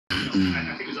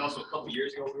I think it was also a couple of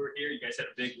years ago we were here. You guys had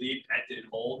a big lead. That didn't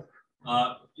hold.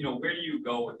 Where do you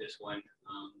go with this one?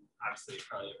 Obviously,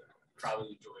 probably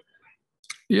enjoyed it.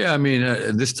 Yeah, I mean,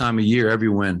 this time of year, every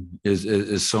win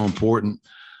is so important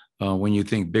when you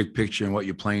think big picture and what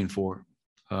you're playing for.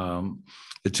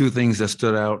 The two things that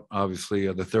stood out, obviously,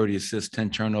 are the 30 assists, 10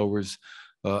 turnovers.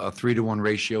 A 3-to-1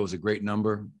 ratio is a great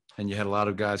number, and you had a lot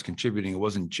of guys contributing. It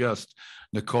wasn't just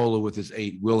Nikola with his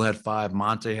 8. Will had 5.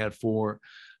 Monte had 4.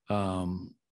 I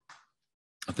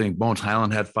think Bones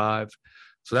Highland had 5.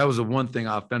 So that was the one thing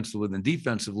offensively. And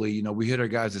defensively, we hit our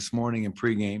guys this morning in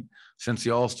pregame. Since the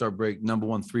All-Star break, number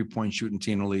 1 3-point shooting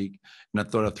team in the league. And I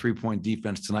thought our 3-point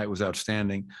defense tonight was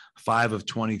outstanding. 5 of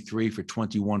 23 for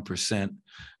 21%.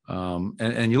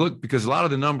 And you look, because a lot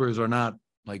of the numbers are not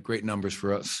like great numbers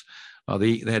for us.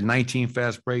 They had 19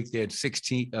 fast breaks. They had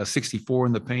 64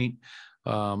 in the paint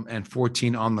and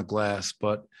 14 on the glass.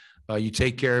 But you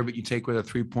take care of it. You take with a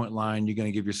 3-point line. You're going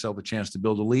to give yourself a chance to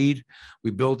build a lead.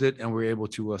 We built it, and we're able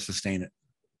to sustain it.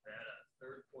 That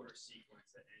third quarter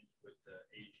sequence that ended with the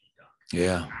AG dunk.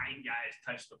 Yeah. 9 guys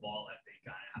touched the ball, I think,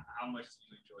 on it. How much did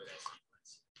you enjoy that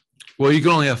sequence? Well, you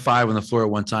can only have 5 on the floor at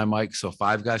one time, Mike. So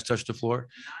 5 guys touched the floor.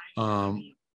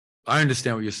 I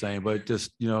understand what you're saying, but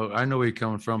just, I know where you're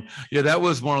coming from. Yeah, that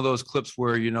was one of those clips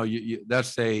where,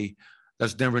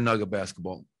 that's Denver Nugget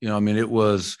basketball. It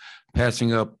was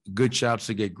passing up good shots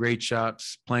to get great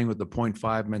shots, playing with the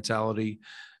 0.5 mentality.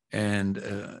 And,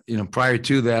 prior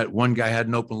to that, one guy had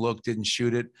an open look, didn't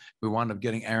shoot it. We wound up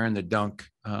getting Aaron the dunk.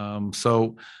 When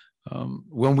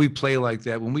we play like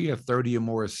that, when we have 30 or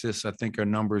more assists, I think our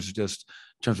numbers just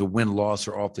in terms of win-loss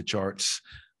are off the charts.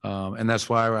 And that's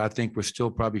why I think we're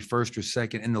still probably first or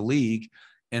second in the league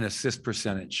in assist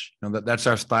percentage. That's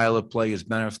our style of play. It's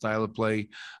been our style of play.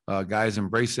 Guys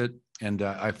embrace it. And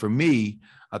for me,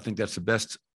 I think that's the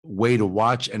best way to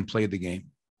watch and play the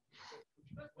game.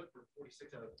 What for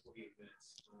 46 out of 48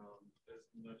 minutes? As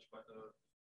much, but the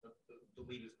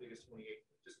lead is big as 28.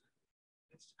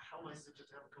 It's how nice is it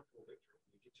just to have a couple of victories?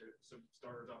 You get some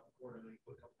starters off the court and then you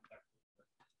put a couple back.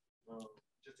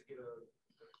 Just to get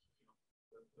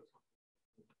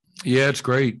Yeah, it's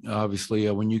great. Obviously,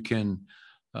 when you can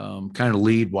kind of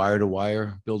lead wire to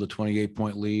wire, build a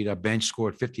 28-point lead. Our bench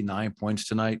scored 59 points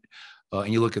tonight.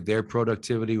 And you look at their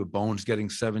productivity with Bones getting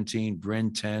 17,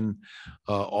 Bryn 10,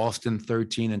 Austin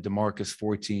 13, and DeMarcus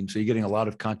 14. So you're getting a lot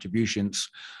of contributions.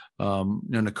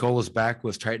 Nikola's back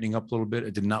was tightening up a little bit. I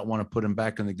did not want to put him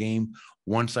back in the game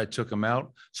once I took him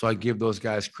out. So I give those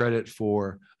guys credit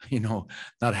for,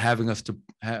 not having us to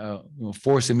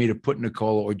forcing me to put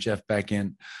Nikola or Jeff back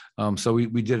in. So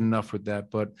we did enough with that.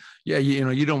 But yeah,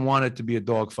 you don't want it to be a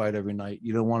dogfight every night.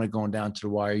 You don't want it going down to the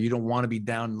wire. You don't want to be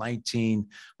down 19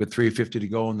 with 3:50 to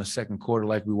go in the second quarter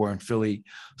like we were in Philly.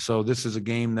 So this is a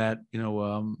game that,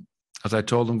 as I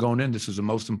told them going in, this is the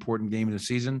most important game of the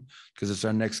season because it's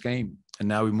our next game. And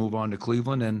now we move on to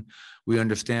Cleveland, and we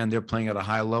understand they're playing at a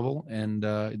high level. And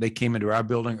they came into our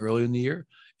building early in the year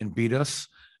and beat us.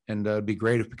 And it'd be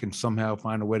great if we can somehow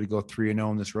find a way to go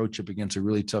 3-0 in this road trip against a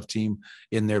really tough team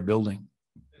in their building.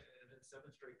 And then 7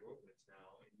 straight road wins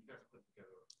now, and you guys put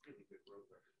together a really good road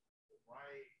record. Why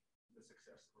the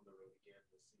success on the road again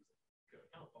this season?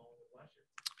 Kind of following with last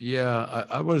year. Yeah,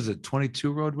 I what is it,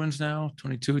 22 road wins now?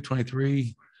 22,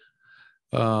 23.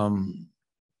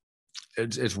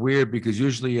 It's weird because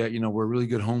usually, we're a really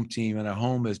good home team, and our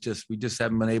home is we just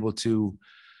haven't been able to,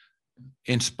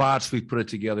 in spots we put it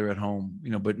together at home,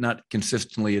 but not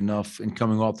consistently enough. And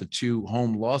coming off the 2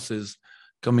 home losses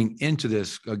coming into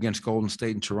this against Golden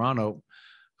State and Toronto,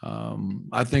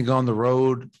 I think on the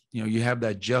road, you have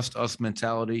that just us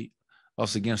mentality,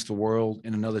 us against the world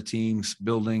in another team's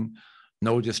building,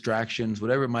 no distractions,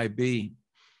 whatever it might be.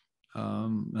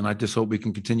 And I just hope we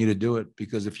can continue to do it,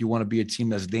 because if you want to be a team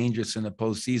that's dangerous in the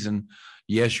postseason,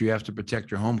 yes, you have to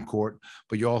protect your home court,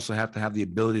 but you also have to have the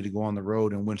ability to go on the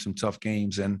road and win some tough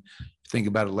games. And think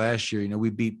about it last year, we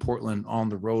beat Portland on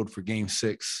the road for game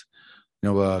 6.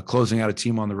 Closing out a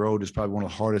team on the road is probably one of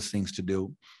the hardest things to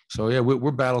do. So yeah,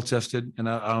 we're battle tested, and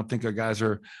I don't think our guys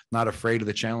are not afraid of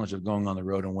the challenge of going on the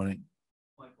road and winning.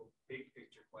 Michael, big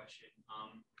picture question.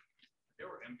 There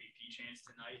were MVP chants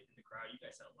tonight in the crowd. You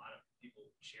guys had a lot of people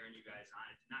cheering you guys on.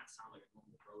 It did not sound like a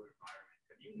normal road environment.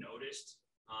 Have you noticed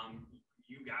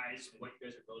you guys, what you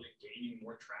guys are building, gaining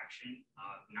more traction,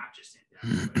 not just in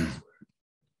Denver, but elsewhere?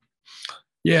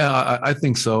 Yeah, I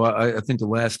think so. I think the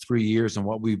last 3 years and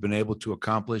what we've been able to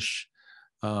accomplish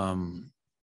and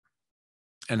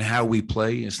how we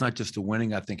play, it's not just the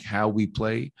winning. I think how we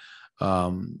play,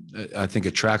 I think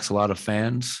attracts a lot of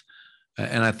fans.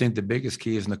 And I think the biggest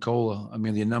key is Nikola. I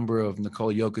mean, the number of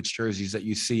Nikola Jokic jerseys that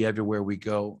you see everywhere we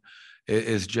go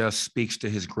is just speaks to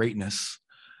his greatness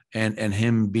and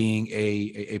him being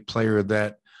a player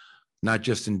that not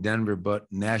just in Denver, but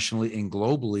nationally and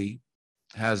globally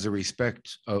has the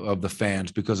respect of the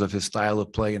fans because of his style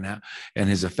of play and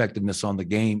his effectiveness on the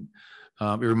game.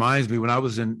 It reminds me when I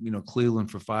was in,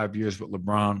 Cleveland for 5 years with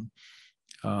LeBron,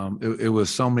 it was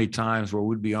so many times where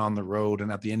we'd be on the road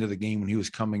and at the end of the game when he was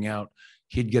coming out,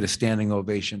 he'd get a standing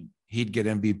ovation. He'd get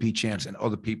MVP chants in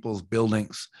other people's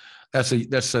buildings. That's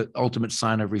an ultimate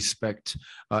sign of respect.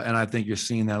 And I think you're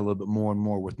seeing that a little bit more and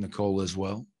more with Nikola as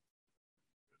well.